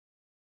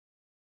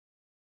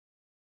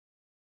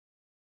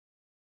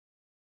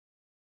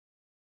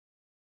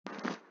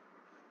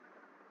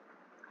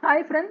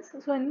Hi friends,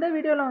 so in the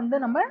video வந்து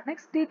நம்ம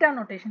next theta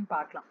notation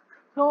பார்க்கலாம்.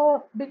 So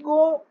big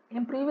O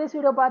in previous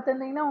video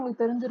பார்த்திருந்தீங்கன்னா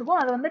உங்களுக்கு தெரிஞ்சிருக்கும்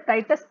அது வந்து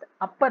tightest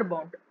upper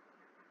bound,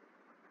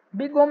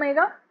 big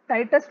omega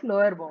tightest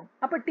lower bound.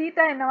 அப்ப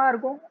theta என்னவா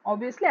இருக்கும்?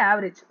 Obviously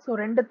average. So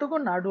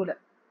ரெண்டுத்துக்கும் நடுவுல.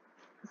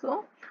 So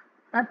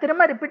நான்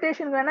திரும்ப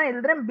repetition வேணா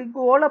எழுதுறேன். big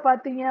O ல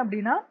பார்த்தீங்க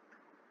அப்படின்னா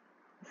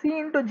C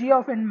into G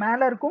of n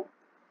மேல இருக்கும்,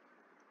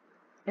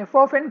 F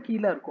of n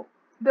கீழ இருக்கும்.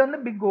 இது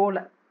வந்து big O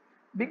ல.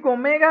 big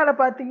omega ல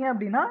பார்த்தீங்க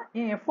அப்படின்னா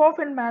f of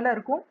n மேல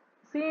இருக்கும்,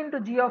 c into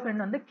g of n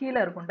வந்து கீழ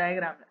இருக்கும்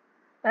டயகிராம்ல.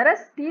 whereas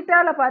theta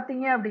ல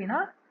பார்த்தீங்க அப்படின்னா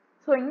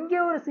ஸோ இங்கே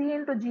ஒரு c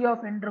into g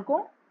of n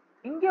இருக்கும்,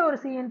 இங்கே ஒரு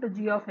c into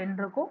g of n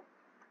இருக்கும்,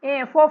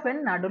 f of n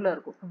நடுவில்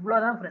இருக்கும்.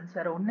 இவ்வளோதான் ஃப்ரெண்ட்ஸ்,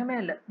 வேறு ஒன்றுமே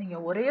இல்லை.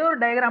 நீங்கள் ஒரே ஒரு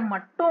டயகிராம்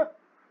மட்டும்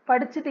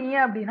படிச்சுட்டீங்க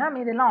அப்படின்னா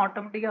மீதெல்லாம்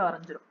ஆட்டோமேட்டிக்காக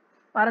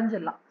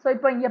வரைஞ்சிடலாம். ஸோ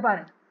இப்போ இங்கே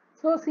பாருங்கள்,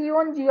 so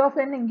c1 g of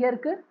n இங்கே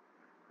இருக்குது,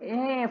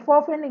 f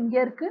of n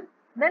இங்கே இருக்குது,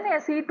 தென்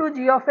c2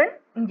 g of n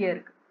இங்கே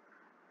இருக்குது.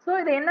 ஸோ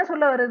இது என்ன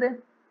சொல்ல வருது?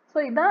 ஸோ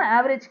இதுதான்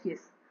ஆவரேஜ்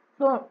கேஸ்.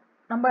 ஸோ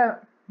நம்ம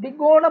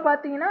பிக் ஓல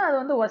பார்த்தீங்கன்னா அது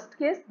வந்து worst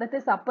case, that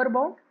is upper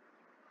bound.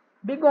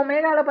 Big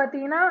ஒமேகாவில்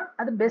பார்த்தீங்கன்னா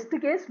அது பெஸ்ட்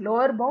கேஸ்,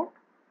 லோவர் பவுண்ட்.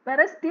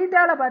 வேற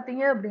தீட்டாவில்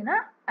பார்த்தீங்க அப்படின்னா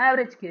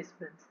ஆவரேஜ் கேஸ்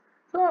ஃப்ரெண்ட்ஸ்.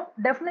 ஸோ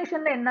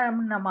டெஃபினேஷனில்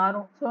என்ன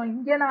மாறும்? ஸோ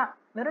இங்கே நான்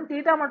வெறும்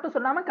தீட்டா மட்டும்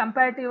சொல்லாமல்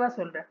கம்பேரிட்டிவாக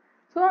சொல்கிறேன்.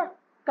 ஸோ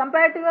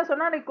கம்பேரிட்டிவாக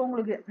சொன்னால் லைக்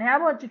உங்களுக்கு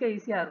ஞாபகம் வச்சுக்க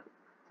ஈஸியாக இருக்கும்.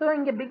 ஸோ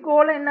இங்கே பிக்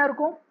ஓல என்ன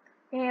இருக்கும்?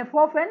 f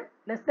of n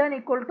less than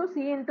equal to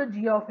c into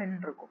g of n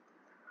இருக்கும்.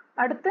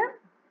 அடுத்து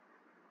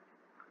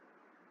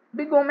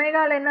பிக்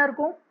ஒமேகால என்ன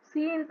இருக்கும்?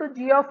 c into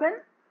g of n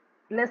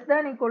less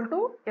than equal to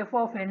f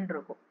of n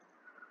இருக்கும்.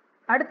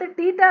 அடுத்து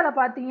தீட்டால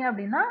பார்த்தீங்க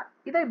அப்படின்னா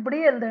இதை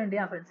இப்படியே எழுத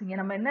வேண்டிய ஃப்ரெண்ட்ஸ். இங்கே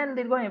நம்ம என்ன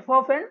எழுதியிருக்கோம்? f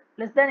of n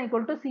less than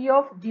equal to c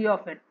of g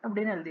of n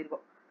அப்படின்னு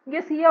எழுதியிருக்கோம்.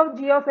 இங்கே c of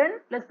g of n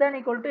less than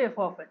equal to f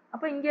of n.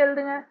 அப்போ இங்கே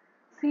எழுதுங்க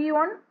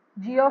c1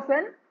 g of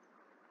n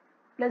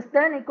less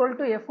than equal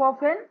to f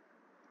of n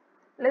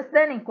less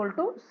than equal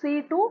to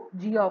c2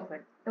 g of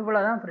n.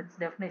 இவ்வளோதான் friends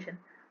definition.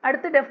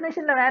 அடுத்து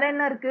டெஃபினேஷனில் வேற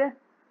என்ன இருக்கு?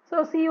 So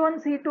c1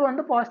 c2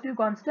 வந்து positive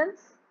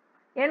constants,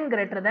 n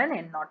greater than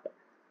n not.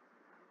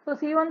 So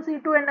c1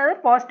 c2 என்னது?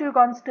 Positive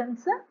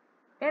constants,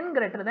 n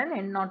greater than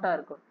n நாட்டாக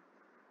இருக்கும்.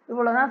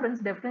 இவ்வளோதான்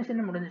friends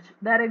definition முடிஞ்சிச்சு.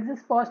 There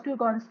exist positive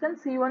constant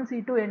c1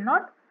 c2 n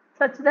not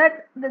such that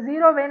இந்த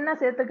 0 வேணா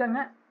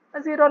சேர்த்துக்கங்க.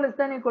 0 less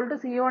than equal to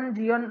c1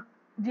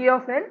 g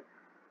of n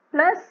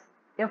plus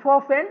f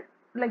of n,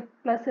 like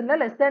plus இல்லை,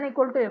 less than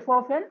equal to f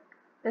of n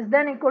less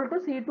than equal to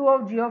c2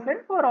 of g of n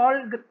for all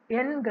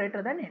n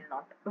greater than n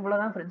not.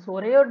 இவ்வளோதான் friends.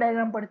 ஒரே ஒரு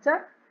diagram படித்தா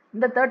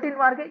இந்த 13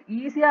 மார்க்கை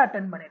ஈஸியாக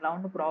attend பண்ணிடலாம்,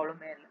 ஒன்றும்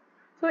ப்ராப்ளமே இல்லை.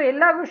 ஸோ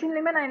எல்லா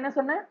கொஷின்லையுமே நான் என்ன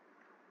சொன்னேன்?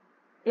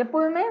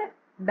 எப்போதுமே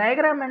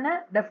டயக்ராம் என்ன,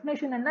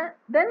 டெஃபினேஷன் என்ன,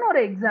 தென்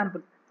ஒரு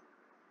எக்ஸாம்பிள்.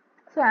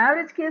 ஸோ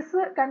ஆவரேஜ் கேஸ்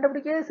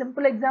கண்டுபிடிக்க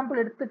சிம்பிள்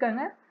எக்ஸாம்பிள்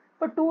எடுத்துக்கங்க.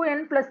 இப்போ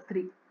 2n plus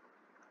 3.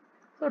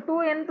 So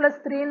 2n plus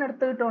 3ன்னு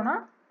எடுத்துக்கிட்டோன்னா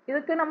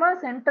இதுக்கு நம்ம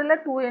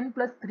சென்டரில் 2n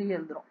plus 3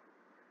 எழுதுகிறோம்.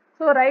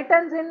 ஸோ ரைட்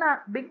ஹேண்ட் சைட்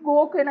நான் பிக்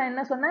ஓக்கு நான்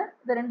என்ன சொன்னேன்?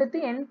 இது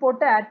ரெண்டுத்தையும் n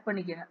போட்டு ஆட்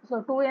பண்ணிக்கோங்க. ஸோ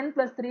 2n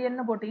plus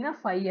 3n போட்டிங்கன்னா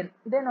 5n.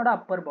 இது என்னோட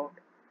அப்பர் பவுண்ட்.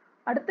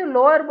 அடுத்து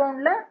லோவர்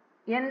பவுண்டில்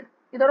n,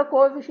 இதோட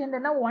கோஎஃபிஷியன்ட்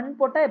என்ன? 1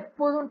 போட்டால்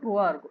எப்போதும்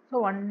ட்ரூவாக இருக்கும்.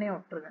 ஸோ 1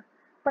 விட்டுருங்க.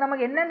 இப்போ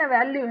நமக்கு என்னென்ன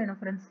வேல்யூ வேணும்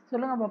ஃப்ரெண்ட்ஸ்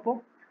சொல்லுங்கள் பார்ப்போம்.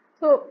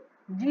 ஸோ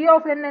g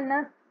of n என்ன?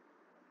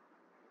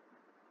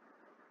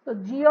 ஸோ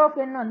g of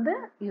n வந்து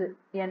இது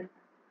n.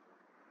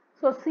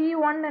 ஸோ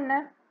c1 என்ன?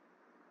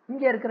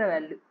 இங்கே இருக்கிற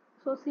வேல்யூ.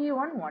 So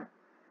c1 1.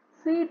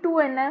 c2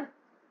 என்ன?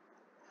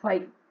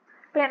 5.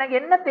 இப்போ எனக்கு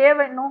என்ன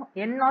தேவை? இன்னும்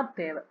n நாட்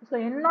தேவை. ஸோ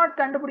n நாட்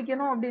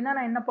கண்டுபிடிக்கணும் அப்படின்னா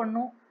நான் என்ன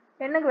பண்ணணும்?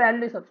 என்னக்கு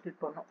வேல்யூ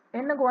சப்ஸ்டியூட் பண்ணணும்.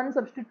 என்னக்கு 1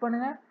 சப்ஸ்டியூட்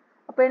பண்ணுங்க.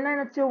 அப்போ என்ன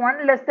நினச்சி? 1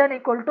 less than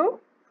equal to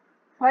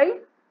 5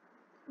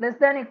 less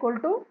than equal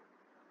to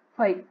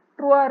 5.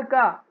 ட்ரூவாக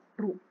இருக்கா?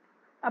 ட்ரூ.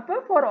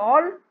 அப்போ for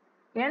all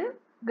n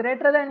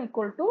greater than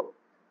equal to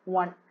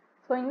 1.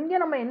 So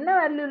இங்கே நம்ம என்ன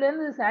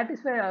வேல்யூலேருந்து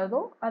சாட்டிஸ்ஃபை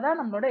ஆகுதோ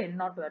அதான் நம்மளோட n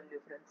நாட் வேல்யூ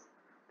ஃப்ரெண்ட்ஸ்.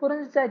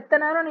 புரிஞ்சிச்சா?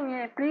 இத்தனை நேரம்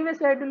நீங்கள்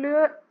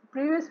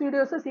ப்ரீவியஸ்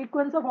வீடியோஸை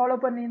சீக்வன்ஸை ஃபாலோ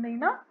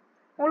பண்ணியிருந்தீங்கன்னா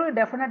உங்களுக்கு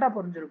டெஃபினட்டாக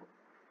புரிஞ்சிருக்கும்.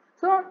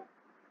 ஸோ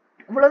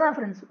இவ்வளோதான்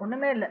ஃப்ரெண்ட்ஸ்,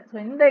 ஒன்றுமே இல்லை. ஸோ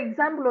இந்த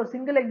எக்ஸாம்பிள் ஒரு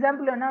சிங்கிள்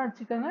எக்ஸாம்பிள் என்ன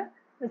வச்சுக்கோங்க.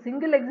 இந்த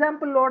single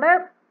எக்ஸாம்பிளோட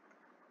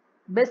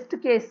best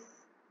case,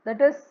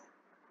 that is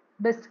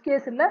best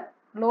case இல்லை,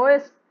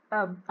 lowest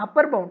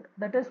upper bound,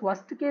 that is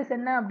worst case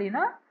என்ன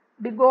அப்படின்னா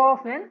பிக் ஓ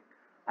ஆஃப் n.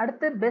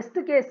 அடுத்து பெஸ்ட்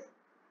கேஸ்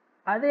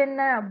அது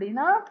என்ன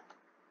அப்படின்னா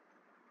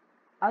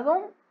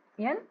அதுவும்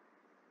n,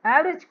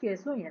 ஆவரேஜ்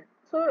கேஸும் n.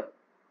 ஸோ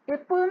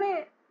எப்போதுமே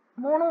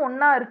மூணும்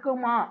ஒன்றா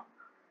இருக்குமா?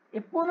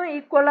 எப்போதும்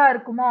ஈக்குவலாக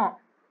இருக்குமா?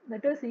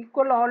 தட் இஸ்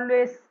ஈக்குவல்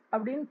ஆல்வேஸ்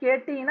அப்படின்னு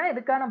கேட்டிங்கன்னா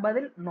இதுக்கான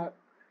பதில் நோ.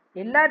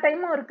 எல்லா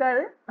டைமும்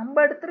இருக்காது. நம்ம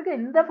எடுத்திருக்க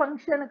எந்த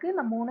ஃபங்க்ஷனுக்கு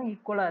இந்த மூணும்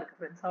ஈக்குவலாக இருக்குது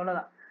ஃப்ரெண்ட்ஸ்,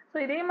 அவ்வளோதான். ஸோ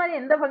இதே மாதிரி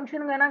எந்த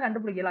ஃபங்க்ஷனுக்கு வேணால்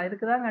கண்டுபிடிக்கலாம்.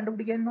 இதுக்கு தான்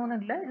கண்டுபிடிக்கணும்னு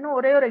இல்லை. இன்னும்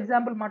ஒரே ஒரு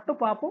எக்ஸாம்பிள்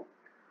மட்டும் பார்ப்போம்,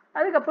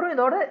 அதுக்கப்புறம்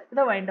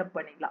இதை வைண்ட் அப்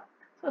பண்ணிக்கலாம்.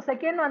 ஸோ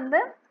செகண்ட்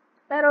வந்து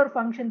வேற ஒரு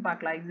ஃபங்க்ஷன்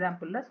பார்க்கலாம்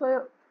எக்ஸாம்பிளில். ஸோ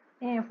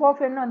f of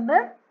n வந்து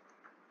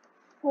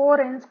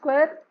 4n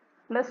square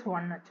plus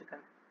 1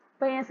 வச்சுக்கோங்க.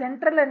 இப்போ என்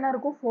சென்டரில் என்ன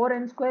இருக்கும்?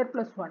 4n square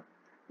plus 1.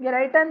 இங்கே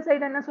ரைட் ஹேண்ட்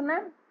சைடு என்ன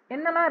சொன்னேன்?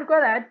 என்னெல்லாம் இருக்கோ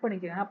அதை ஆட்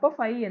பண்ணிக்கோங்க. அப்போ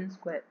 5n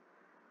square.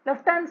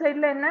 லெஃப்ட் ஹேண்ட்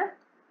சைடில் என்ன?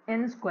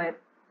 n square.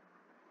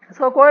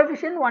 ஸோ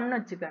கோஎஃபிஷியன்ட் 1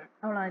 வச்சுக்கோங்க.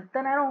 அவ்வளோ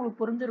இத்தனை நேரம்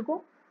உங்களுக்கு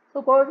புரிஞ்சிருக்கும். ஸோ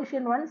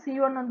கோஎஃபிஷியன்ட் 1,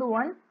 C1 வந்து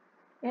 1,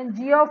 என்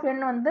g of n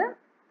வந்து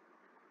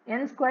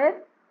n ஸ்கொயர்,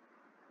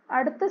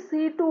 அடுத்து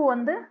C2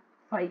 வந்து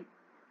 5.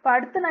 இப்போ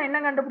அடுத்து நான் என்ன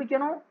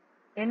கண்டுபிடிக்கணும்?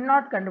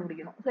 n0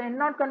 கண்டுபிடிக்கணும். ஸோ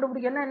n0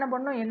 கண்டுபிடிக்கணும்னா என்ன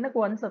பண்ணணும்?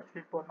 n-க்கு 1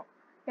 சப்ஸ்டியூட் பண்ணணும்.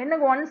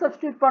 n-க்கு 1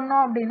 சப்ஸ்டியூட்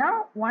பண்ணோம் அப்படின்னா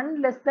 1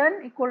 லெஸ் தேன்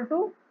ஈக்குவல் டு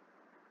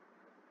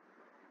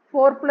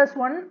 4 +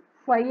 1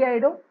 5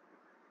 ஆகிடும்.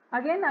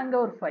 அகெயின் அங்கே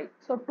ஒரு 5.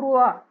 ஸோ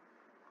ட்ரூவா?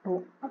 ட்ரூ.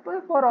 அப்போ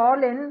for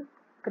all n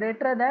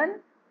greater than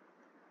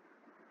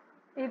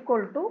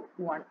equal to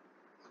 1.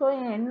 So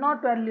N n0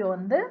 value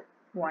வந்து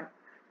 1.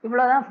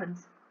 இவ்வளோதான்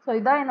ஃப்ரெண்ட்ஸ். ஸோ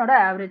இதான் என்னோட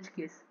ஆவரேஜ்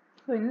கேஸ்.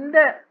 ஸோ இந்த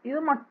இது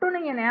மட்டும்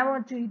நீங்கள் ஞாபகம்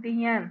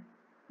வச்சுக்கிட்டீங்க,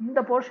 இந்த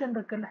போர்ஷன்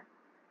இருக்குல்ல,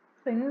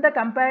 ஸோ இந்த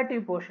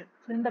கம்பேரிட்டிவ் போர்ஷன்,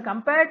 ஸோ இந்த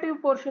கம்பேரிட்டிவ்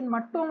போர்ஷன்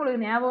மட்டும்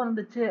உங்களுக்கு ஞாபகம்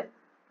இருந்துச்சு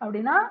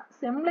அப்படின்னா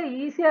செம்மில்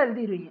ஈஸியாக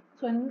எழுதிடுவீங்க.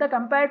 ஸோ இந்த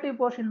கம்பேரிட்டிவ்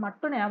போர்ஷன்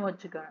மட்டும் ஞாபகம்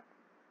வச்சுக்கோங்க.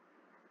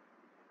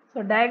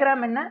 ஸோ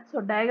டயக்ராம் என்ன? ஸோ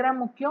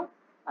டயக்ராம் முக்கியம்,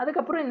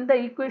 அதுக்கப்புறம் இந்த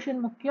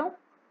ஈக்குவேஷன் முக்கியம்,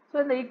 ஸோ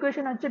இந்த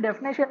ஈக்குவேஷன் வச்சு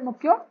டெஃபினேஷன்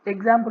முக்கியம்,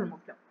 எக்ஸாம்பிள்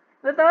முக்கியம்.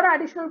 இதை தவிர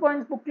அடிஷ்னல்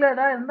பாயிண்ட்ஸ் புக்கில்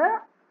ஏதாவது இருந்தால்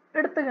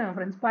எடுத்துக்கோங்க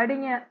ஃப்ரெண்ட்ஸ்,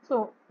 படிங்க. ஸோ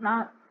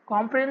நான்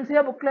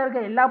காம்ப்ரிஹென்சிவாக புக்கில் இருக்க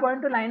எல்லா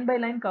பாயிண்ட்டும் லைன் பை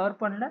லைன் கவர்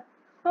பண்ணல.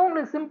 ஸோ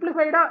உங்களுக்கு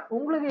சிம்பிளிஃபைடாக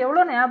உங்களுக்கு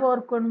எவ்வளோ ஞாபகம்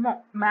இருக்கணுமோ,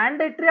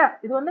 மேண்டேட்ரியாக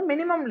இது வந்து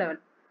minimum level.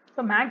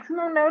 So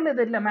maximum level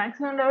இது இல்லை.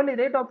 மேக்ஸிமம் லெவல்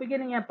இதே டாப்பிக்கே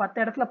நீங்கள்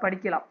 10 இடத்துல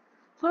படிக்கலாம்.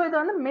 ஸோ இது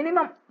வந்து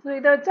மினிமம். ஸோ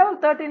இதை வச்சா ஒரு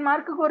 13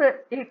 மார்க்குக்கு ஒரு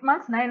 8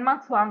 மார்க்ஸ் 9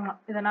 மார்க்ஸ் வாங்கலாம்.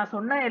 இதை நான்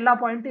சொன்ன எல்லா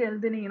பாயிண்ட்டும்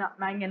எழுதுனீங்கன்னா,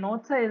 நான் இங்கே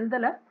நோட்ஸாக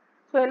எழுதலை.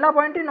 ஸோ எல்லா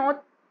பாயிண்ட்டையும்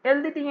நோட்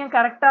எழுதிட்டீங்க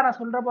கரெக்டாக நான்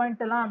சொல்கிற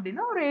பாயிண்ட் எல்லாம்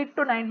அப்படின்னா ஒரு 8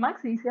 to 9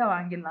 மார்க்ஸ் ஈஸியாக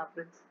வாங்கிடலாம்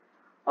ஃப்ரெண்ட்ஸ்.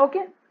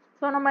 ஓகே,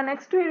 ஸோ நம்ம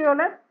நெக்ஸ்ட்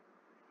வீடியோவில்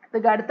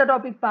இதுக்கு அடுத்த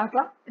டாபிக்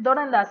பார்க்கலாம். இதோட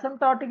இந்த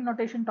அசிம்ப்டாட்டிக்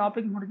நோட்டேஷன்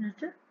டாபிக்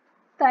முடிஞ்சிச்சு.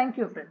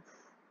 Thank you friends.